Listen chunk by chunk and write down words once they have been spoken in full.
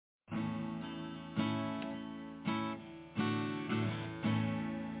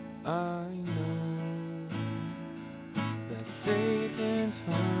I know that Satan's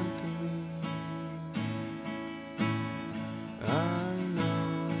hunting me. I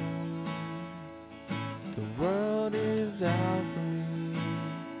know the world is out for me.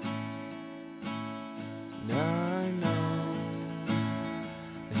 And I know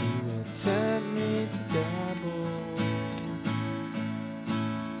that he will tempt me to dabble.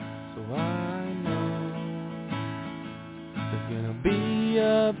 So I know there's gonna be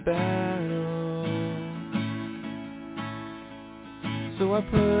a battle. So I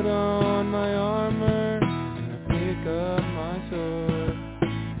put on my armor and I pick up my sword,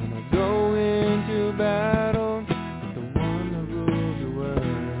 and I go into battle with the one that rules the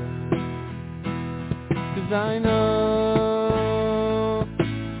world. 'Cause I know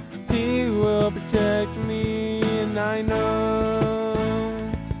he will protect me, and I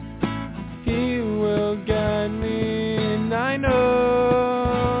know he will guide me, and I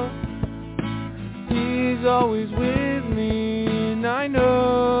know he's always with me, and I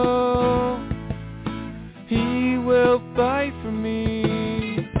know he will fight for me.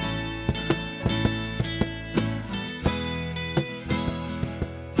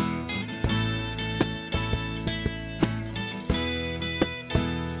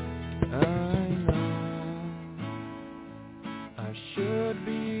 I know I should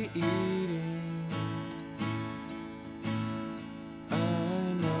be eating.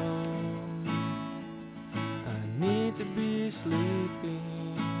 I know I need to be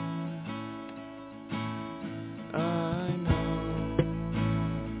sleeping. I know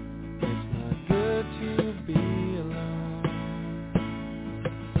it's not good to be alone.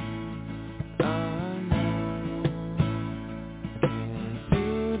 I know I can't do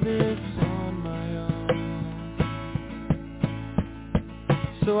this on my own.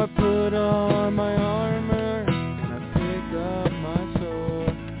 So I put on my armor and I pick up my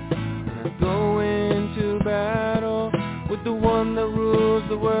sword, and I go into battle with the one that rules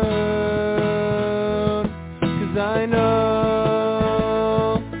the world. 'Cause I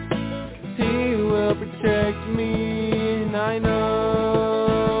know he will protect me, and I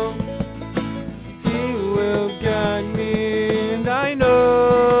know he will guide me, and I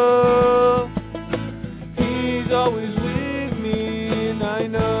know he's always with me, and I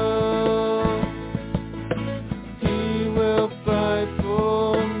know he will fight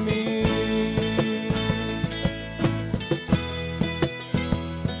for me.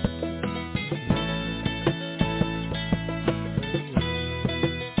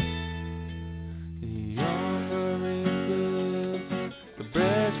 The armor is good, the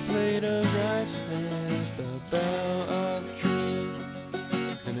breastplate of righteousness, the belt of truth,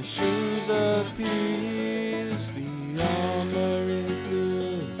 and the shoes of peace. The armor is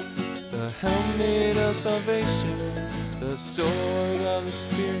good, the helmet of salvation, the sword of the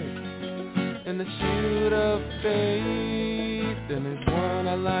Spirit, and the shield of faith. And there's one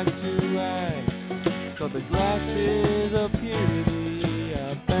I like to ride, called the glasses of purity. I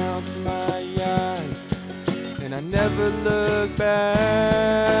bounce my eyes, and I never look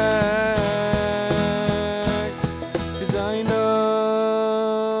back. 'Cause I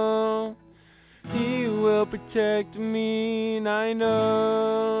know he will protect me, and I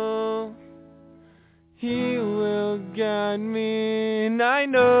know he will guide me, and I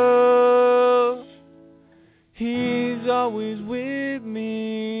know he's always with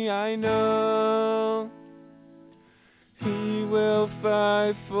me. I know he will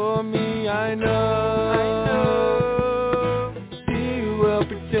fight for me. I know he will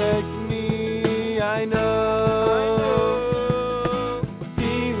protect me. I know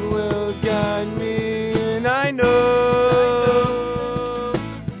he will guide me, and I know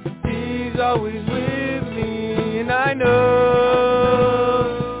he's always with me, and I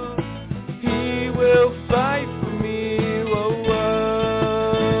know he will fight for me. Whoa,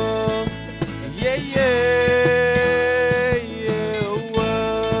 whoa. Yeah, yeah, yeah,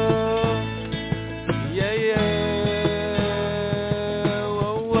 whoa. Yeah, yeah,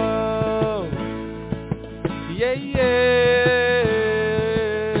 whoa, whoa. Yeah, yeah,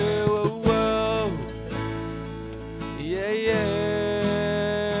 whoa, whoa. Yeah, yeah,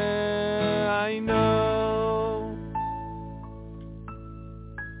 I know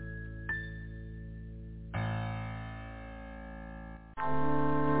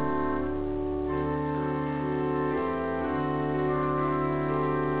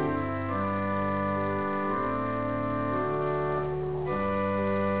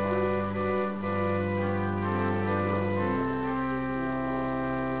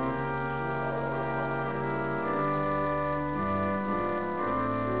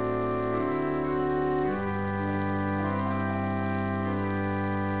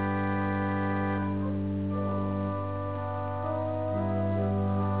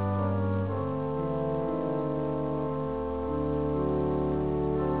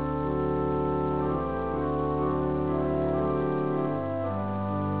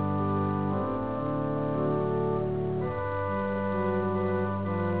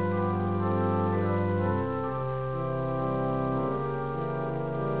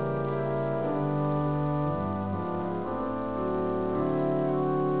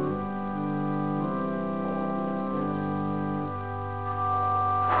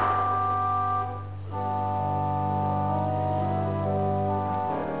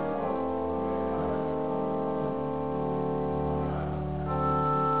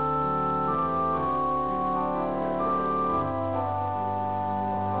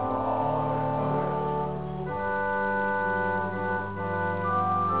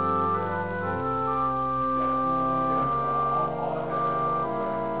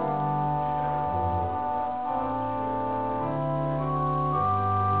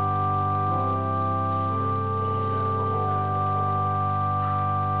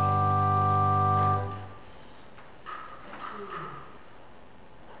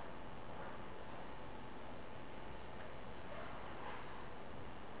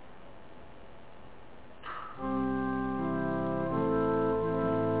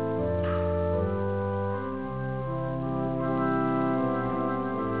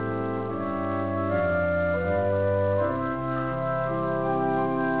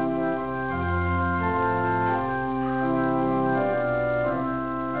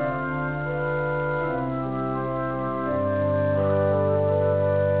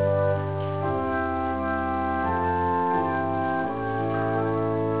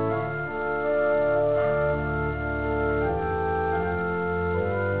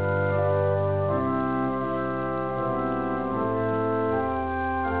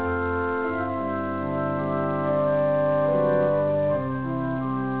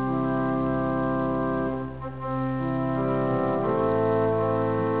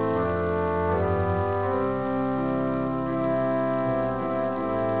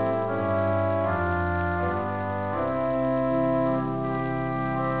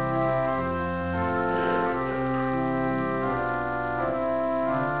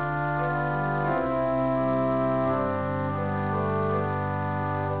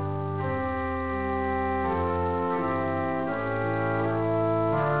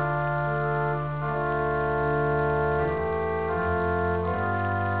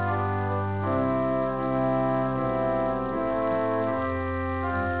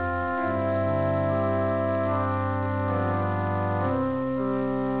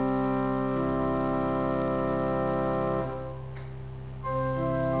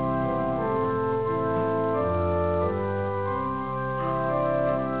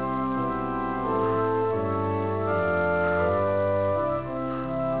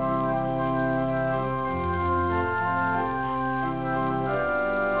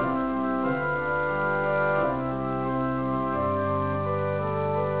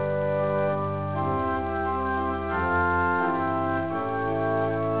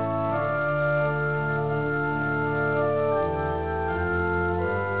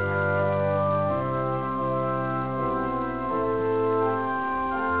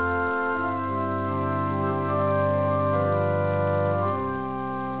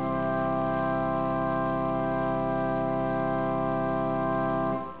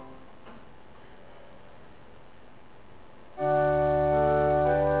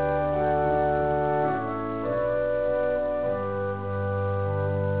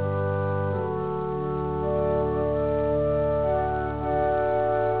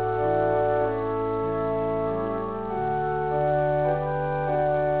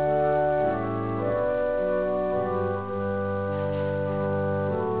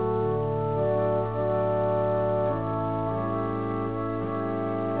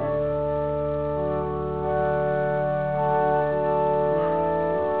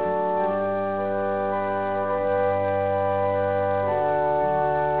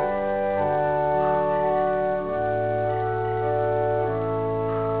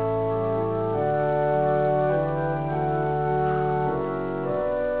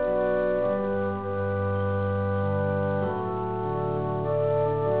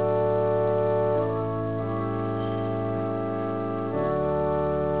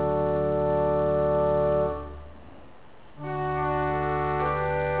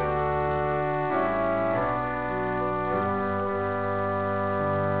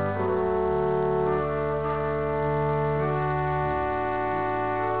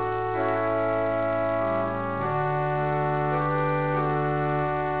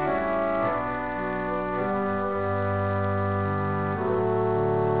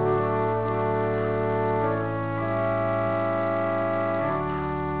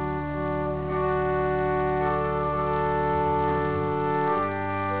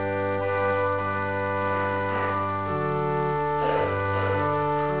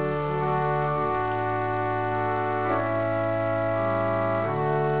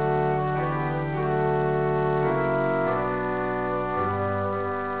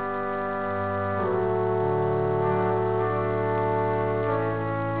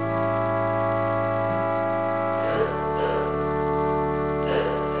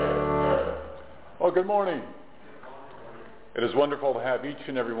Well, good morning. It is wonderful to have each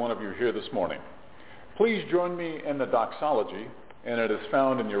and every one of you here this morning. Please join me in the doxology, and it is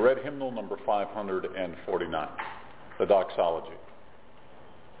found in your red hymnal number 549, the doxology.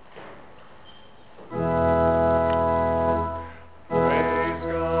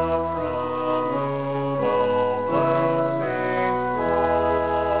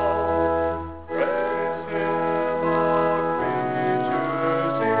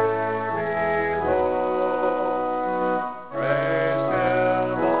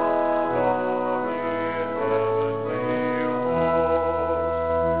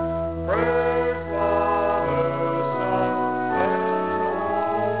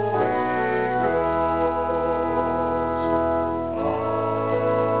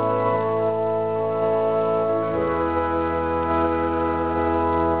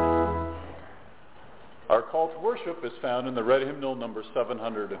 Our call to worship is found in the red hymnal number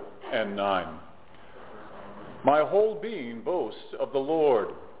 709. My whole being boasts of the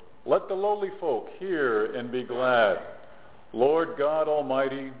Lord. Let the lowly folk hear and be glad. Lord God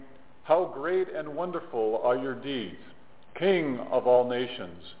Almighty, how great and wonderful are your deeds. King of all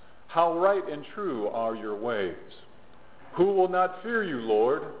nations, how right and true are your ways. Who will not fear you,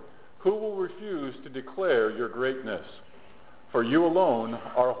 Lord? Who will refuse to declare your greatness? For you alone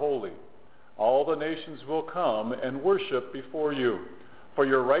are holy. All the nations will come and worship before you, for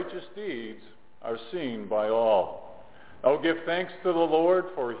your righteous deeds are seen by all. Oh, give thanks to the Lord,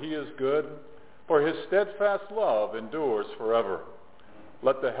 for he is good, for his steadfast love endures forever.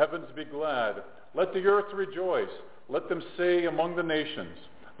 Let the heavens be glad, let the earth rejoice, let them say among the nations,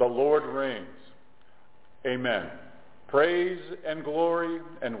 the Lord reigns. Amen. Praise and glory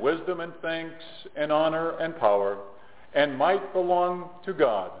and wisdom and thanks and honor and power and might belong to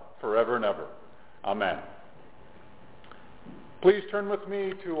God forever and ever. Amen. Please turn with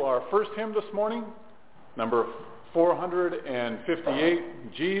me to our first hymn this morning, number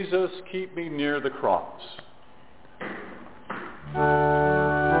 458, Jesus, Keep Me Near the Cross.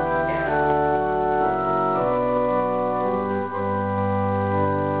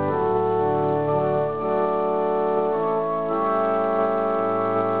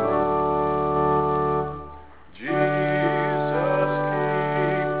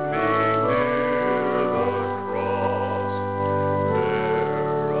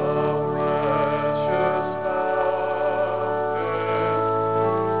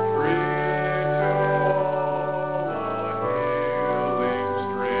 Free to all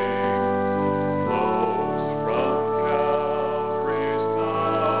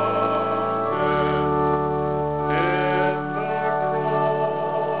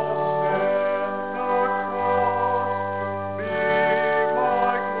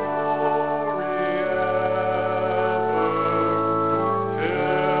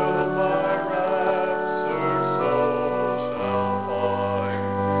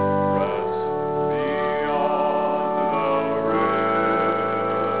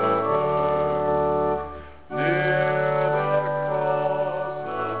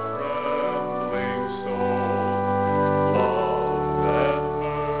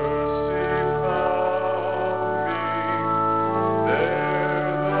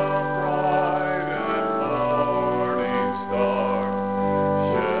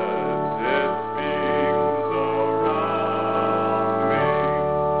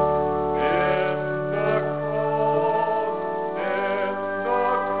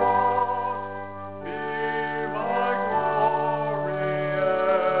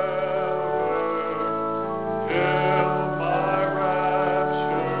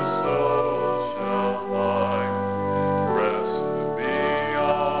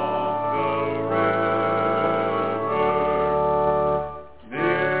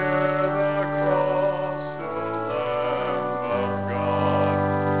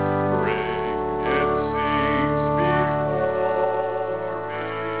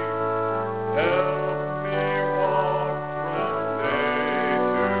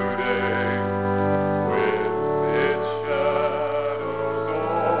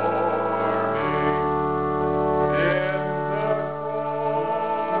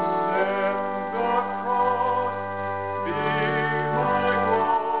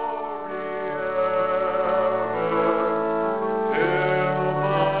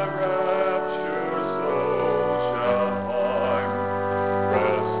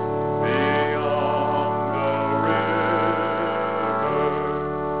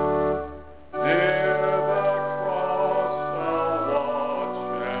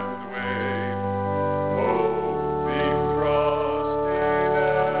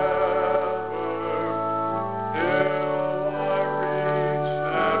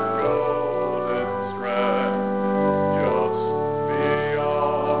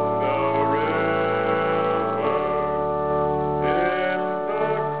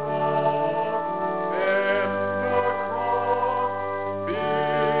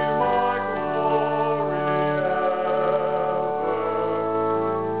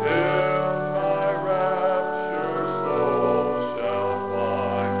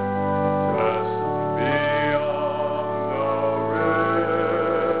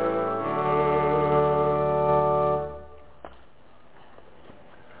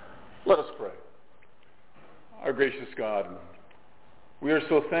gracious God, we are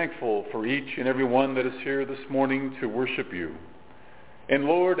so thankful for each and every one that is here this morning to worship you. And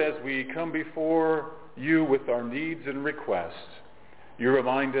Lord, as we come before you with our needs and requests, you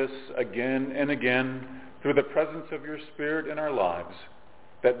remind us again and again through the presence of your Spirit in our lives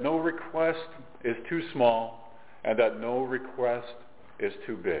that no request is too small and that no request is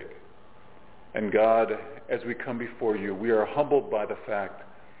too big. And God, as we come before you, we are humbled by the fact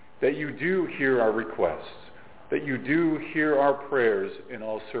that you do hear our requests, that you do hear our prayers in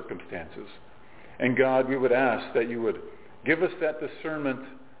all circumstances. And God, we would ask that you would give us that discernment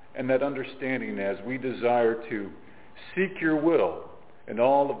and that understanding as we desire to seek your will in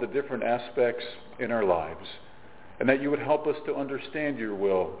all of the different aspects in our lives, and that you would help us to understand your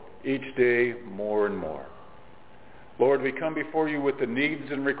will each day more and more. Lord, we come before you with the needs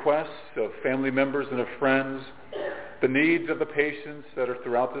and requests of family members and of friends, the needs of the patients that are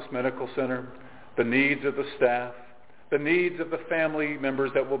throughout this medical center, the needs of the staff, the needs of the family members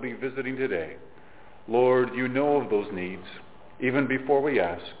that will be visiting today. Lord, you know of those needs even before we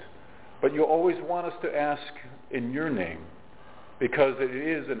ask, but you always want us to ask in your name because it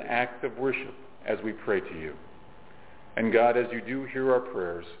is an act of worship as we pray to you. And God, as you do hear our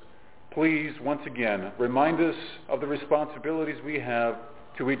prayers, please once again remind us of the responsibilities we have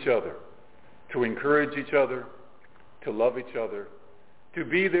to each other, to encourage each other, to love each other, to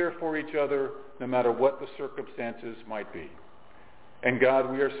be there for each other no matter what the circumstances might be. And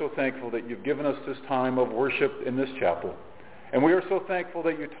God, we are so thankful that you've given us this time of worship in this chapel. And we are so thankful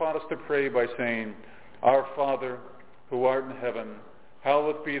that you taught us to pray by saying, Our Father, who art in heaven,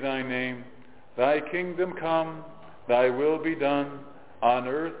 hallowed be thy name. Thy kingdom come, thy will be done, on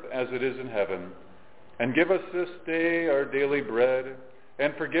earth as it is in heaven. And give us this day our daily bread,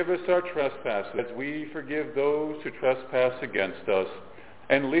 and forgive us our trespasses, as we forgive those who trespass against us.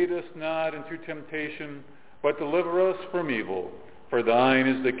 And lead us not into temptation, but deliver us from evil. For thine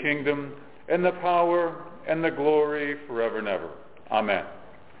is the kingdom, and the power, and the glory forever and ever. Amen.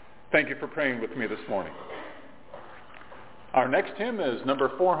 Thank you for praying with me this morning. Our next hymn is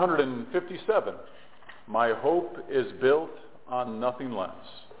number 457, My Hope is Built on Nothing Less.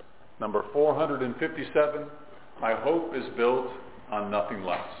 Number 457, My Hope is Built on Nothing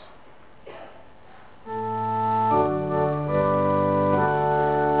Less.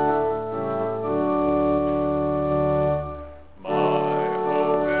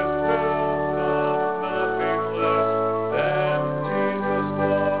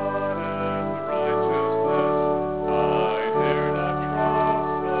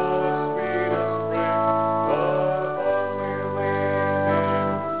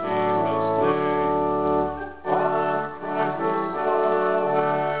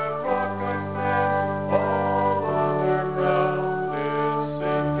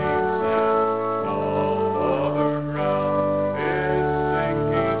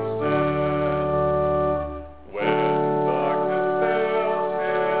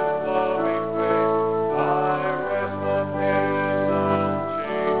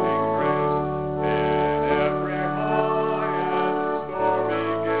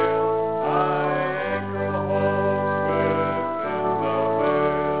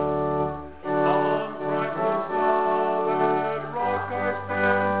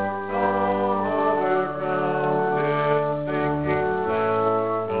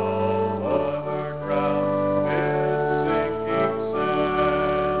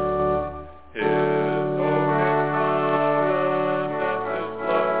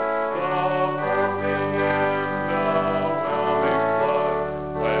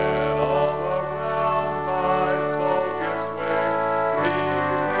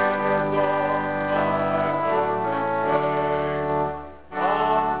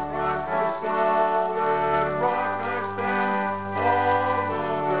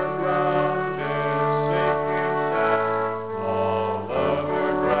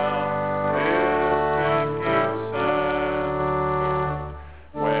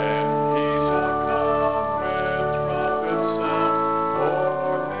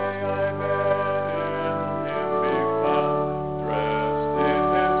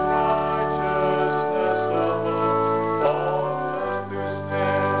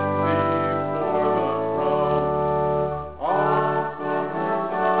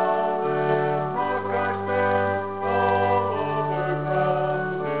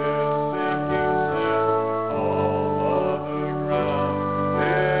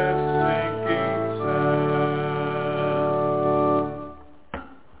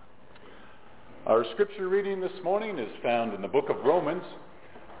 Our scripture reading this morning is found in the book of Romans,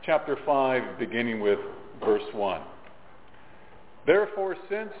 chapter 5, beginning with verse 1. Therefore,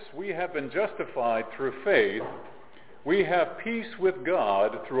 since we have been justified through faith, we have peace with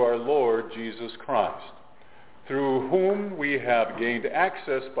God through our Lord Jesus Christ, through whom we have gained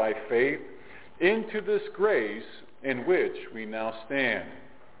access by faith into this grace in which we now stand.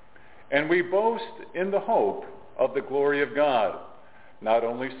 And we boast in the hope of the glory of God. Not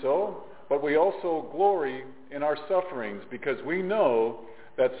only so, but we also glory in our sufferings, because we know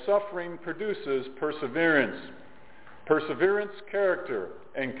that suffering produces perseverance. Perseverance, character,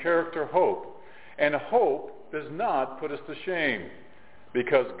 and character, hope. And hope does not put us to shame,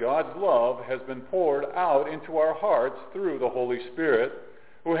 because God's love has been poured out into our hearts through the Holy Spirit,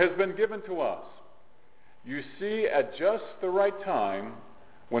 who has been given to us. You see, at just the right time,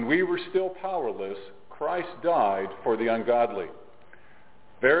 when we were still powerless, Christ died for the ungodly.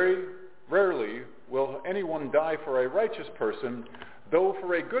 Very rarely will anyone die for a righteous person, though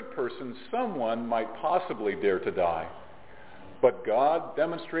for a good person someone might possibly dare to die. But God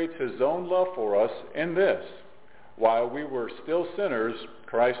demonstrates his own love for us in this: while we were still sinners,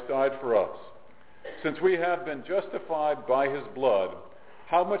 Christ died for us. Since we have been justified by his blood,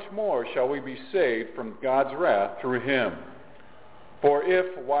 how much more shall we be saved from God's wrath through him? For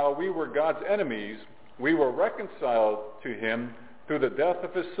if, while we were God's enemies, we were reconciled to him through the death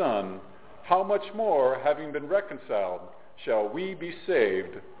of his Son, how much more, having been reconciled, shall we be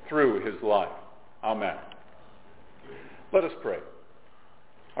saved through his life? Amen. Let us pray.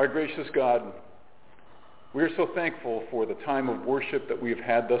 Our gracious God, we are so thankful for the time of worship that we have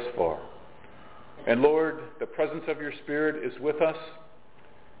had thus far. And Lord, the presence of your Spirit is with us.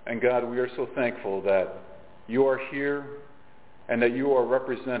 And God, we are so thankful that you are here and that you are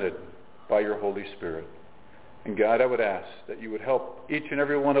represented by your Holy Spirit. And God, I would ask that you would help each and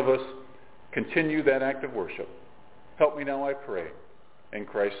every one of us continue that act of worship. Help me now, I pray. In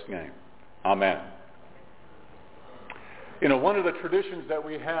Christ's name. Amen. You know, one of the traditions that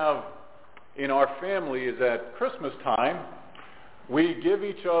we have in our family is at Christmas time, we give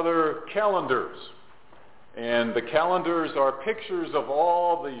each other calendars. And the calendars are pictures of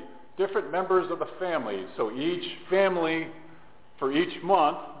all the different members of the family. So each family, for each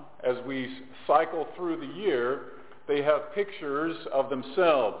month, as we cycle through the year, they have pictures of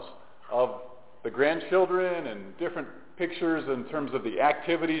themselves, of the grandchildren, and different pictures in terms of the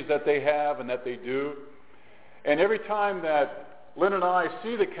activities that they have and that they do. And every time that Lynn and I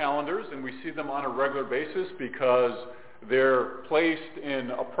see the calendars, and we see them on a regular basis because they're placed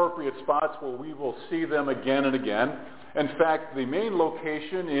in appropriate spots where we will see them again and again. In fact, the main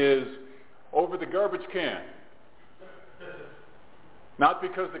location is over the garbage can. Not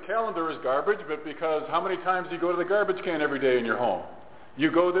because the calendar is garbage, but because how many times do you go to the garbage can every day in your home? You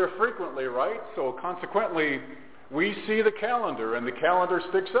go there frequently, right? So consequently, we see the calendar, and the calendar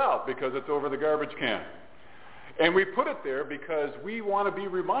sticks out because it's over the garbage can. And we put it there because we want to be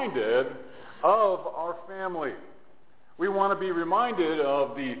reminded of our family. We want to be reminded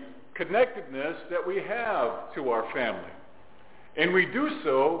of the connectedness that we have to our family. And we do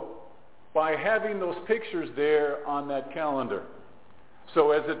so by having those pictures there on that calendar.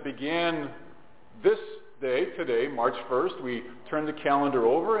 So as it began this day, today, March 1st, we turned the calendar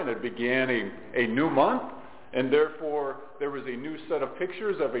over and it began a new month. And therefore, there was a new set of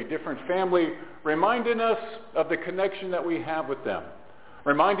pictures of a different family, reminding us of the connection that we have with them,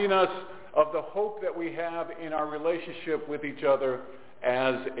 reminding us of the hope that we have in our relationship with each other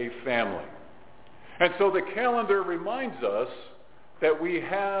as a family. And so the calendar reminds us that we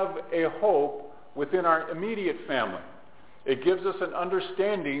have a hope within our immediate family. It gives us an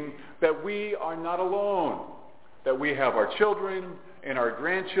understanding that we are not alone, that we have our children and our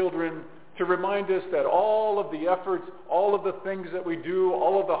grandchildren to remind us that all of the efforts, all of the things that we do,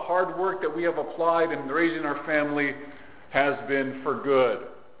 all of the hard work that we have applied in raising our family has been for good.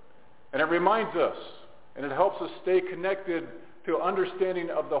 And it reminds us, and it helps us stay connected to understanding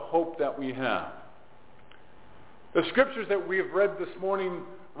of the hope that we have. The scriptures that we have read this morning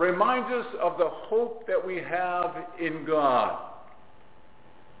reminds us of the hope that we have in God.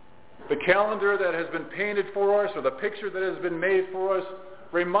 The calendar that has been painted for us, or the picture that has been made for us,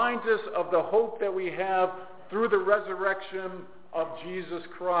 reminds us of the hope that we have through the resurrection of Jesus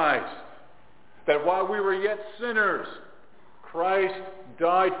Christ. That while we were yet sinners, Christ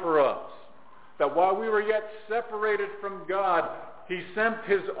died for us. That while we were yet separated from God, he sent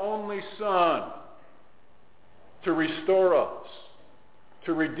his only Son to restore us,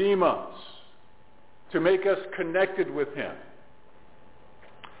 to redeem us, to make us connected with him.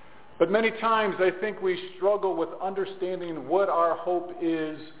 But many times I think we struggle with understanding what our hope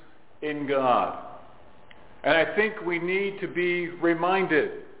is in God. And I think we need to be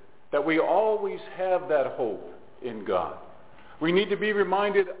reminded that we always have that hope in God. We need to be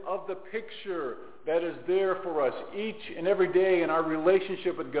reminded of the picture that is there for us each and every day in our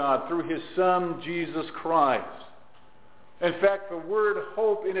relationship with God through his Son, Jesus Christ. In fact, the word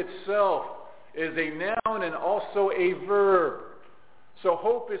hope in itself is a noun and also a verb. So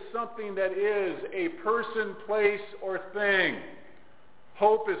hope is something that is a person, place, or thing.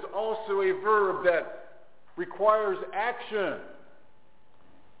 Hope is also a verb that requires action.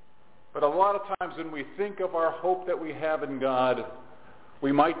 But a lot of times when we think of our hope that we have in God,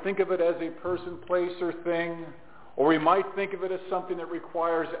 we might think of it as a person, place, or thing, or we might think of it as something that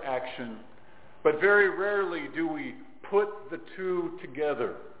requires action. But very rarely do we put the two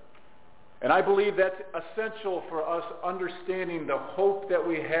together. And I believe that's essential for us understanding the hope that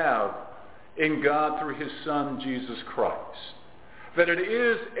we have in God through his Son, Jesus Christ. That it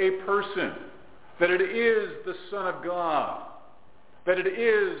is a person, that it is the Son of God, that it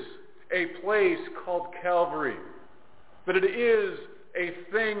is a place called Calvary, that it is a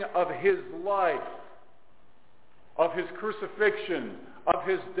thing of his life, of his crucifixion, of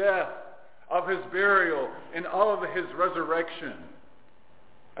his death, of his burial, and of his resurrection.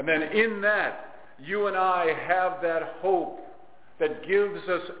 And then in that, you and I have that hope that gives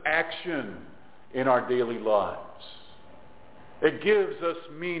us action in our daily lives. It gives us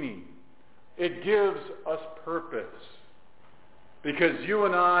meaning. It gives us purpose. Because you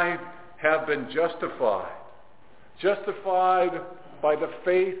and I have been justified. Justified by the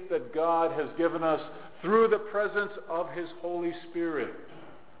faith that God has given us through the presence of his Holy Spirit.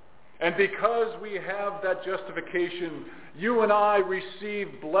 And because we have that justification, you and I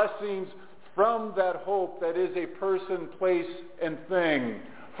receive blessings from that hope that is a person, place, and thing.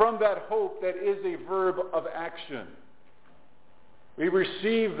 From that hope that is a verb of action. We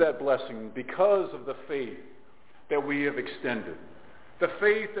receive that blessing because of the faith that we have extended. The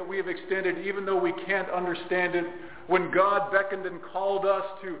faith that we have extended even though we can't understand it. When God beckoned and called us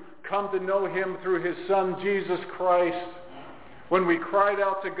to come to know him through his Son, Jesus Christ. When we cried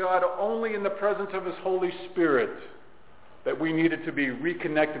out to God only in the presence of his Holy Spirit, that we needed to be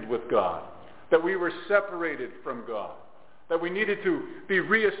reconnected with God, that we were separated from God, that we needed to be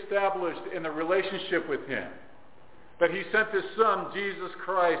reestablished in a relationship with him, that he sent his Son, Jesus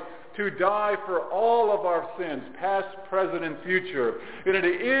Christ, to die for all of our sins, past, present, and future. And it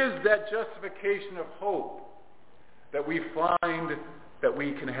is that justification of hope that we find that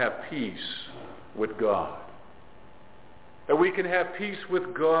we can have peace with God. That we can have peace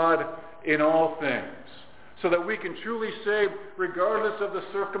with God in all things. So that we can truly say, regardless of the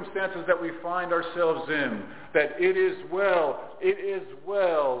circumstances that we find ourselves in, that it is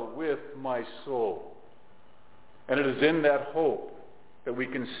well with my soul. And it is in that hope that we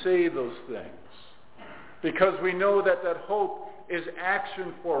can say those things. Because we know that that hope is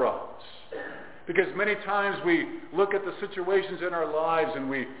action for us. Because many times we look at the situations in our lives and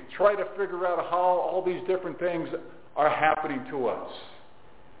we try to figure out how all these different things are happening to us.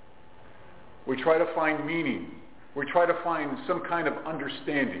 We try to find meaning. We try to find some kind of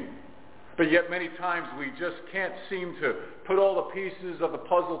understanding. But yet many times we just can't seem to put all the pieces of the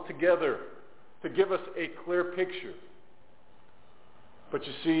puzzle together to give us a clear picture. But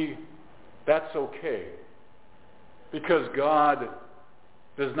you see, that's okay. Because God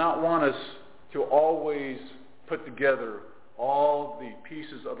does not want us to always put together all the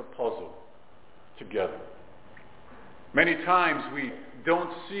pieces of the puzzle together. Many times we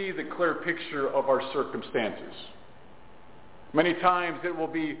don't see the clear picture of our circumstances. Many times it will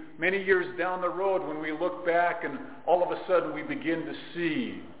be many years down the road when we look back and all of a sudden we begin to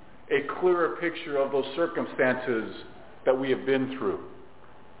see a clearer picture of those circumstances that we have been through.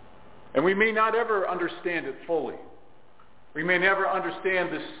 And we may not ever understand it fully. We may never understand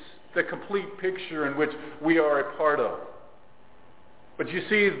the complete picture in which we are a part of. But you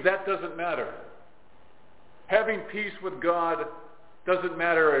see, that doesn't matter. Having peace with God doesn't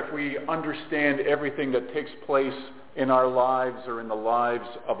matter if we understand everything that takes place in our lives or in the lives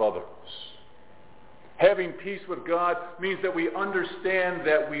of others. Having peace with God means that we understand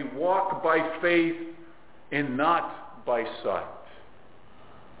that we walk by faith and not by sight.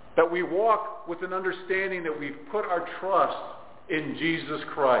 That we walk with an understanding that we've put our trust in Jesus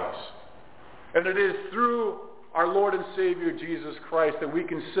Christ. And it is through our Lord and Savior Jesus Christ that we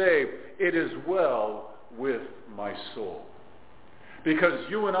can say, it is well with my soul. Because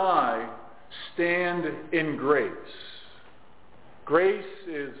you and I stand in grace. Grace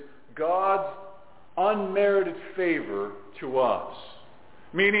is God's unmerited favor to us.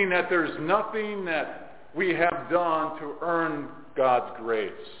 Meaning that there's nothing that we have done to earn God's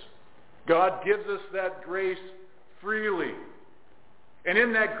grace. God gives us that grace freely. And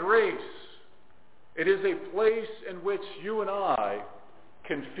in that grace, it is a place in which you and I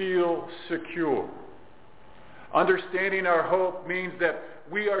can feel secure. Understanding our hope means that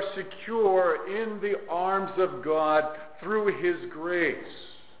we are secure in the arms of God through His grace.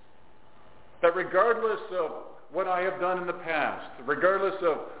 That regardless of what I have done in the past, regardless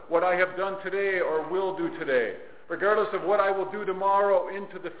of what I have done today or will do today, regardless of what I will do tomorrow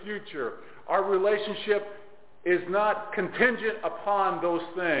into the future, our relationship is not contingent upon those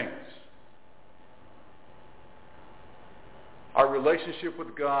things. Our relationship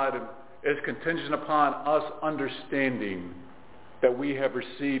with God is contingent upon us understanding that we have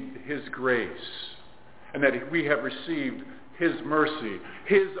received His grace and that we have received His mercy,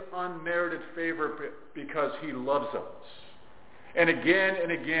 His unmerited favor because He loves us. And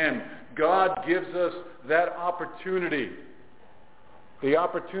again, God gives us that opportunity, the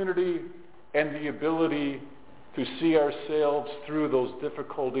opportunity and the ability to see ourselves through those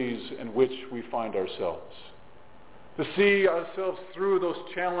difficulties in which we find ourselves, to see ourselves through those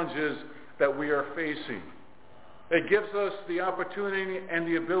challenges that we are facing. It gives us the opportunity and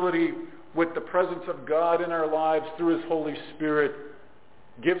the ability, with the presence of God in our lives through His Holy Spirit,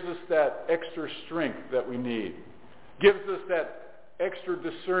 gives us that extra strength that we need, gives us that extra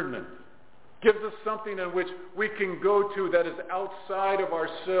discernment, gives us something in which we can go to that is outside of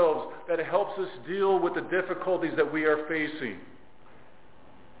ourselves, that helps us deal with the difficulties that we are facing.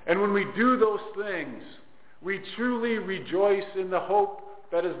 And when we do those things, we truly rejoice in the hope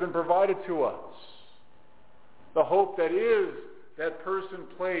that has been provided to us. The hope that is that person,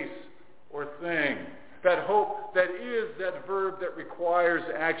 place, or thing. That hope that is that verb that requires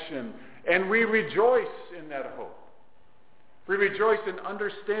action. And we rejoice in that hope. We rejoice in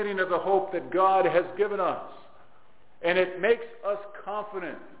understanding of the hope that God has given us. And it makes us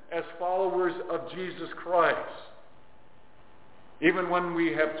confident as followers of Jesus Christ. Even when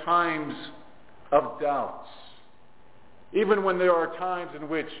we have times of doubts. Even when there are times in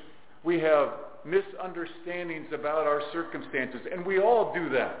which we have misunderstandings about our circumstances. And we all do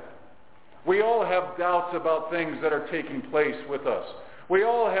that. We all have doubts about things that are taking place with us. We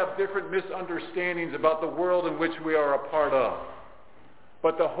all have different misunderstandings about the world in which we are a part of.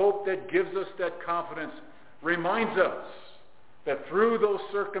 But the hope that gives us that confidence reminds us that through those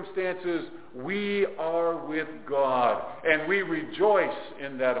circumstances we are with God. And we rejoice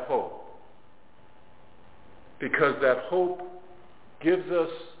in that hope. Because that hope gives us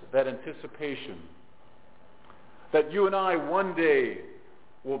that anticipation that you and I one day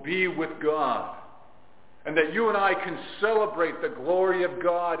will be with God, and that you and I can celebrate the glory of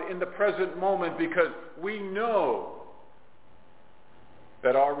God in the present moment because we know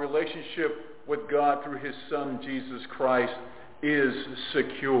that our relationship with God through His Son, Jesus Christ, is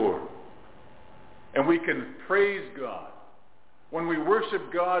secure. And we can praise God when we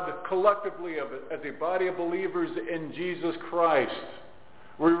worship God collectively as a body of believers in Jesus Christ.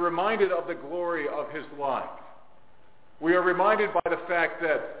 We're reminded of the glory of His life. We are reminded by the fact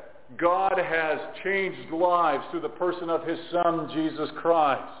that God has changed lives through the person of His Son, Jesus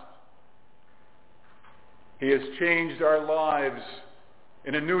Christ. He has changed our lives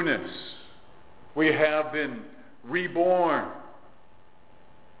in a newness. We have been reborn.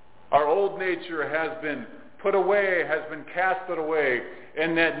 Our old nature has been put away, has been casted away,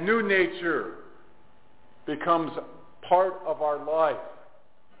 and that new nature becomes part of our life.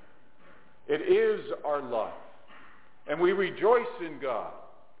 It is our life. And we rejoice in God.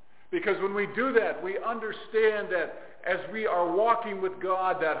 Because when we do that, we understand that as we are walking with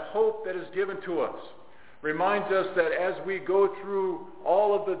God, that hope that is given to us reminds us that as we go through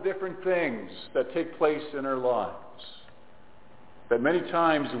all of the different things that take place in our lives, that many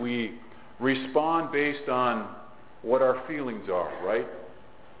times we respond based on what our feelings are, right?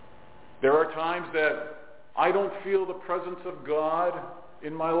 There are times that I don't feel the presence of God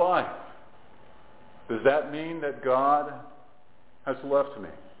in my life. Does that mean that God has left me?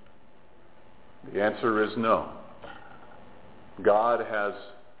 The answer is no. God has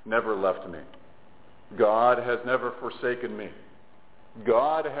never left me. God has never forsaken me.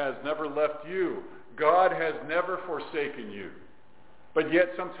 God has never left you. God has never forsaken you. But yet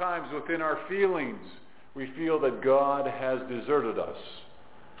sometimes within our feelings, we feel that God has deserted us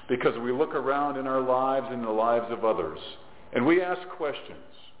because we look around in our lives and the lives of others, and we ask questions.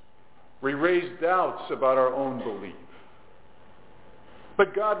 We raise doubts about our own belief.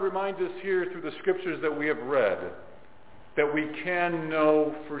 But God reminds us here through the scriptures that we have read that we can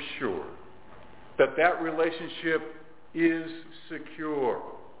know for sure that that relationship is secure.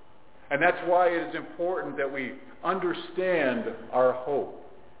 And that's why it is important that we understand our hope.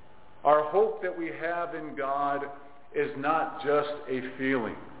 Our hope that we have in God is not just a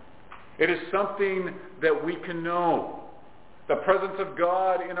feeling. It is something that we can know, The presence of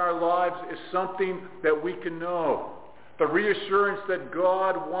God in our lives is something that we can know. The reassurance that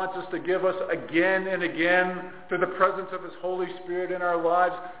God wants us to give us again and again through the presence of His Holy Spirit in our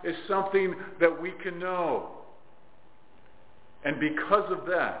lives is something that we can know. And because of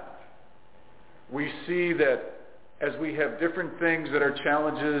that, we see that as we have different things that are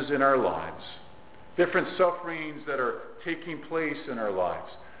challenges in our lives, different sufferings that are taking place in our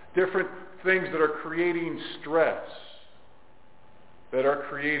lives, different things that are creating stress, that are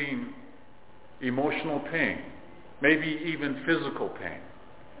creating emotional pain, maybe even physical pain,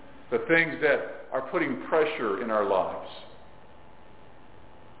 the things that are putting pressure in our lives.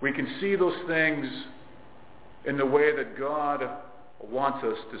 We can see those things in the way that God wants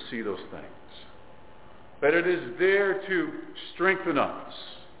us to see those things. That it is there to strengthen us.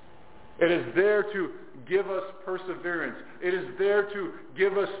 It is there to give us perseverance. It is there to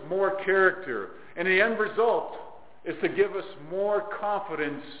give us more character. And the end result is to give us more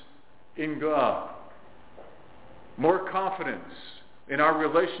confidence in God. More confidence in our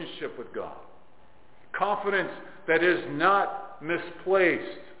relationship with God. Confidence that is not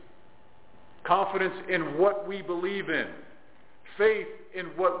misplaced. Confidence in what we believe in. Faith in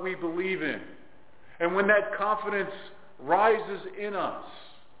what we believe in. And when that confidence rises in us,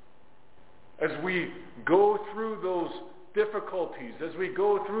 as we go through those difficulties, as we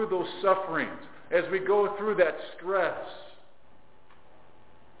go through those sufferings, as we go through that stress,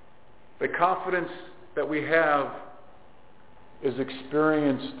 the confidence that we have is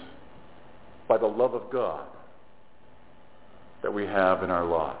experienced by the love of God that we have in our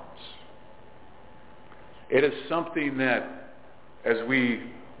lives. It is something that as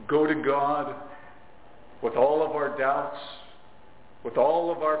we go to God with all of our doubts, with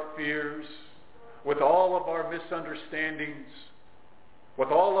all of our fears, with all of our misunderstandings, with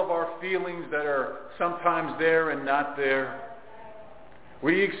all of our feelings that are sometimes there and not there,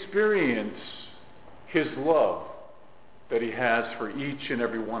 we experience His love that He has for each and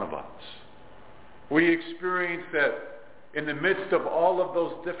every one of us. We experience that in the midst of all of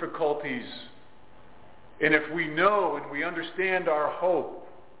those difficulties, and if we know and we understand our hope,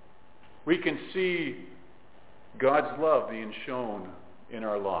 we can see God's love being shown in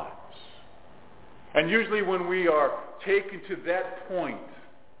our lives. And usually when we are taken to that point,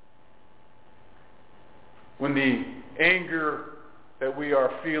 when the anger that we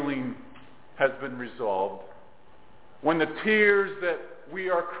are feeling has been resolved, when the tears that we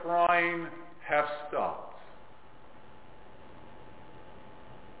are crying have stopped,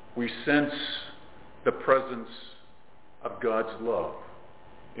 we sense the presence of God's love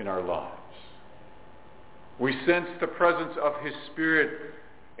in our lives. We sense the presence of His Spirit,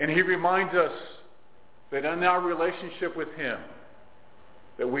 and He reminds us that in our relationship with Him,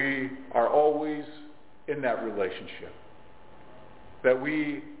 that we are always in that relationship, that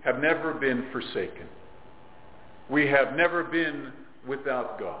we have never been forsaken. We have never been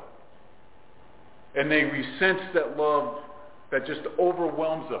without God. And then we sense that love that just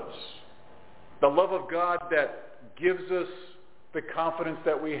overwhelms us. The love of God that gives us the confidence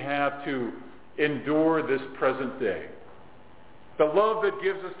that we have to endure this present day. The love that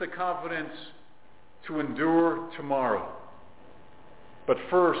gives us the confidence to endure tomorrow. But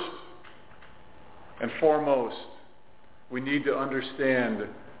first and foremost, we need to understand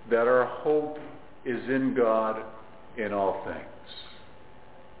that our hope is in God in all things.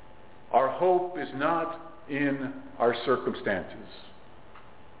 Our hope is not in our circumstances.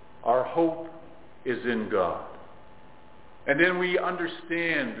 Our hope is in God. And then we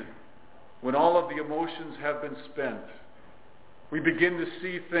understand when all of the emotions have been spent, we begin to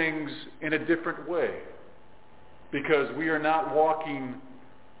see things in a different way because we are not walking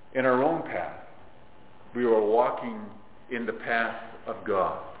in our own path. We are walking in the path of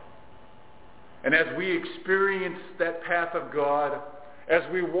God. And as we experience that path of God, as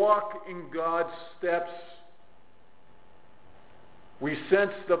we walk in God's steps, we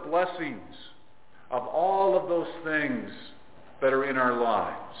sense the blessings of all of those things that are in our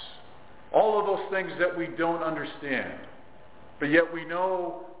lives. All of those things that we don't understand. But yet we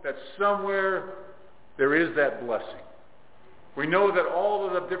know that somewhere there is that blessing. We know that all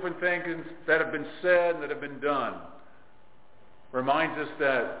of the different things that have been said, that have been done, reminds us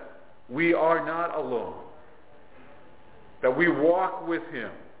that we are not alone. That we walk with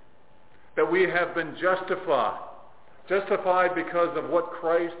Him. That we have been justified. Justified because of what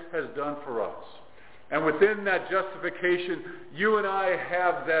Christ has done for us. And within that justification, you and I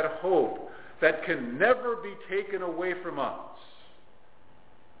have that hope that can never be taken away from us.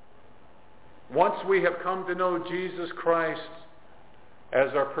 Once we have come to know Jesus Christ as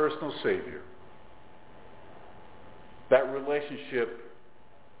our personal Savior. that relationship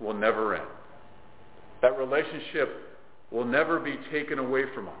will never end. That relationship will never be taken away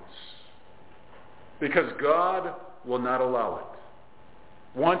from us, because God will not allow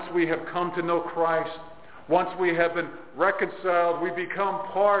it. Once we have come to know Christ, once we have been reconciled, we become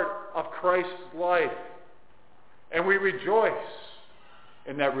part of Christ's life. And we rejoice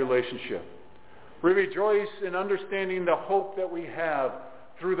in that relationship. We rejoice in understanding the hope that we have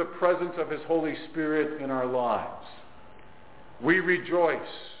through the presence of His Holy Spirit in our lives. We rejoice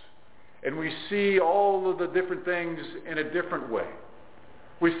and we see all of the different things in a different way.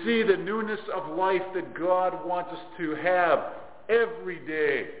 We see the newness of life that God wants us to have every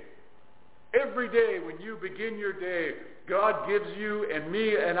day. Every day when you begin your day, God gives you and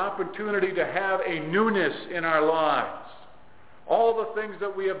me an opportunity to have a newness in our lives. All the things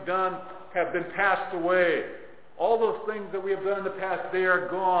that we have done have been passed away. All those things that we have done in the past, they are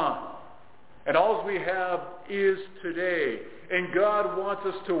gone. And all we have is today. And God wants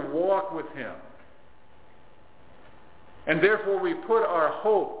us to walk with Him. And therefore we put our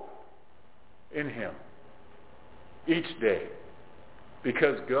hope in Him each day,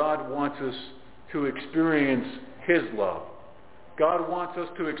 because God wants us to experience His love. God wants us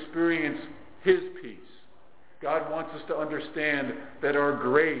to experience His peace. God wants us to understand that our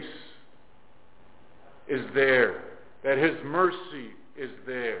grace is there, that His mercy is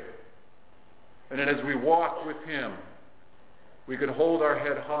there. And that as we walk with Him, we can hold our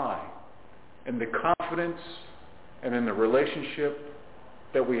head high in the confidence and in the relationship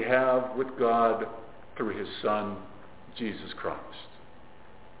that we have with God through His Son, Jesus Christ.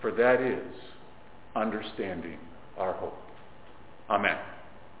 For that is understanding our hope. Amen.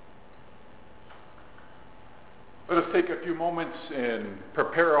 Let us take a few moments and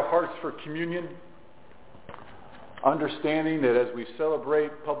prepare our hearts for communion, understanding that as we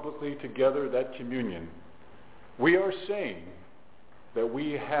celebrate publicly together that communion, we are saying that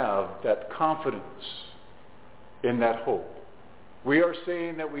we have that confidence in that hope. We are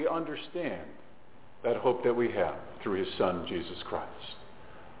saying that we understand that hope that we have through His Son, Jesus Christ.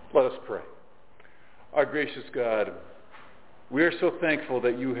 Let us pray. Our gracious God, we are so thankful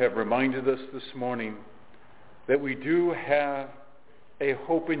that You have reminded us this morning that we do have a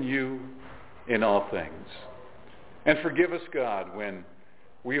hope in You in all things. And forgive us, God, when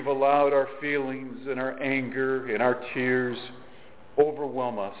we've allowed our feelings and our anger and our tears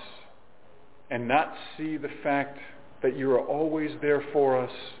overwhelm us and not see the fact that You are always there for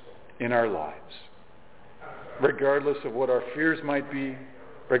us in our lives, regardless of what our fears might be,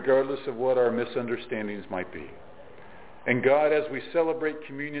 regardless of what our misunderstandings might be. And God, as we celebrate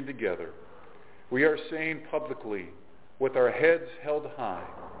communion together, we are saying publicly, with our heads held high,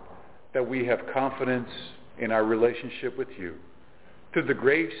 that we have confidence in our relationship with You, through the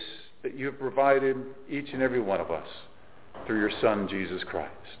grace that You have provided each and every one of us through Your Son, Jesus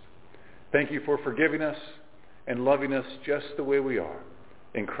Christ. Thank You for forgiving us and loving us just the way we are.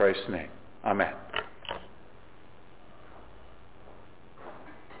 In Christ's name, amen.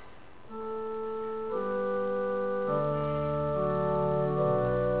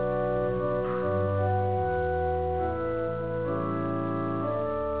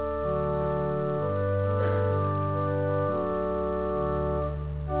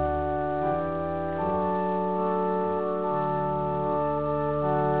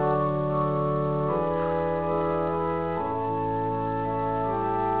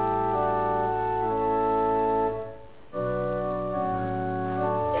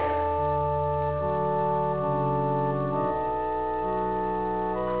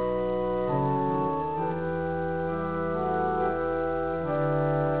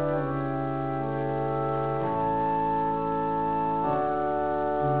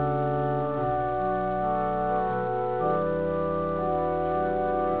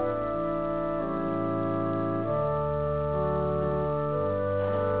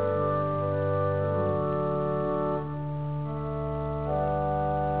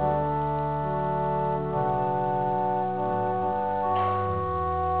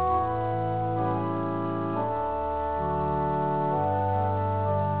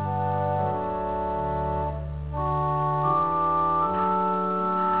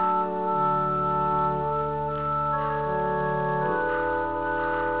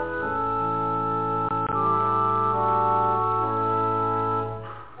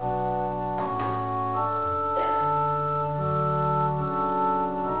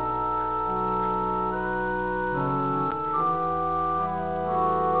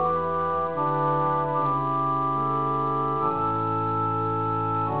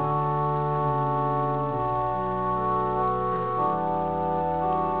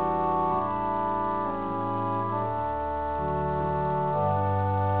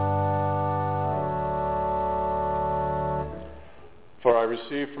 I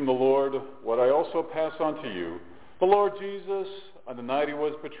received from the Lord what I also pass on to you. The Lord Jesus, on the night he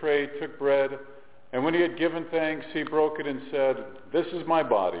was betrayed, took bread, and when he had given thanks, he broke it and said, "This is my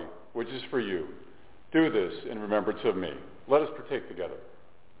body, which is for you. Do this in remembrance of me." Let us partake together.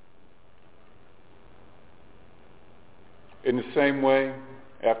 In the same way,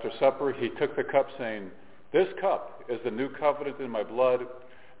 after supper, he took the cup, saying, "This cup is the new covenant in my blood.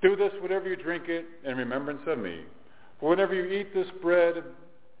 Do this whenever you drink it in remembrance of me. For whenever you eat this bread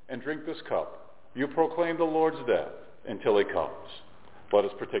and drink this cup, you proclaim the Lord's death until he comes." Let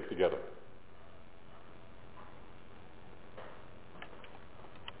us partake together.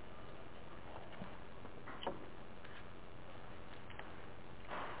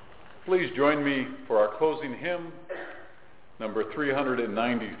 Please join me for our closing hymn, number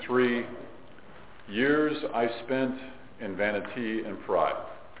 393, "Years I Spent in Vanity and Pride."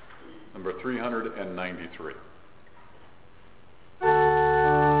 Number 393.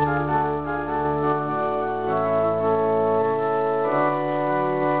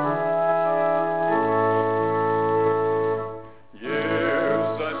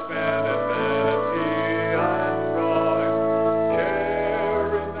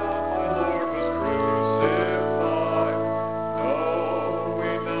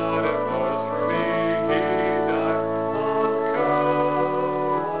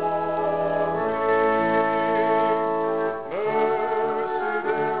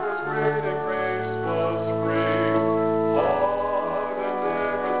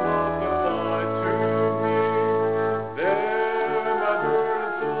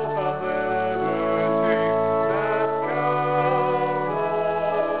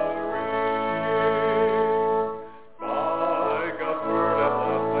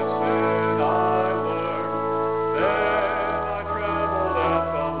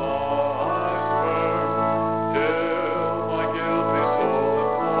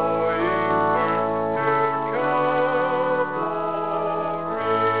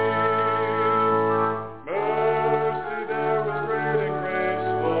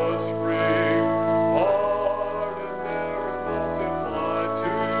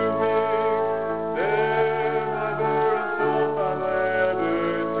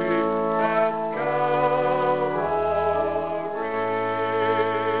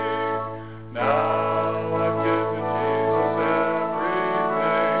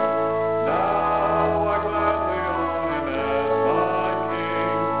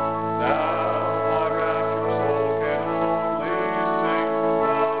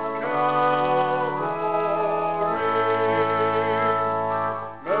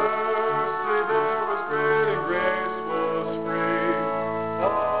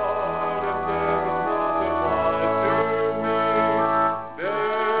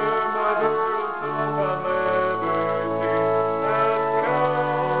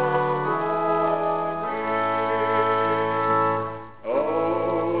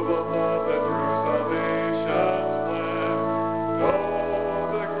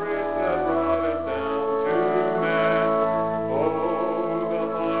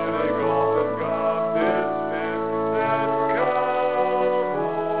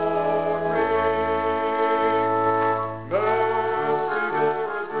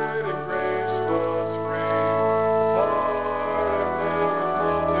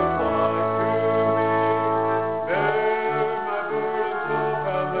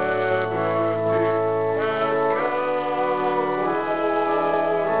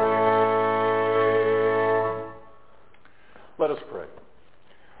 Let us pray.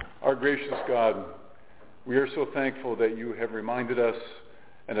 Our gracious God, we are so thankful that you have reminded us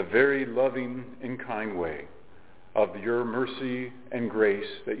in a very loving and kind way of your mercy and grace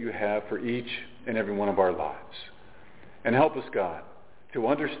that you have for each and every one of our lives. And help us, God, to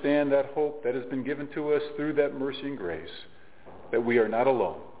understand that hope that has been given to us through that mercy and grace, that we are not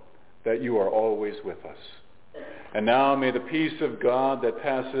alone, that you are always with us. And now may the peace of God that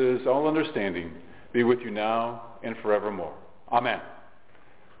passes all understanding be with you now and forevermore. Amen.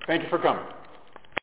 Thank you for coming.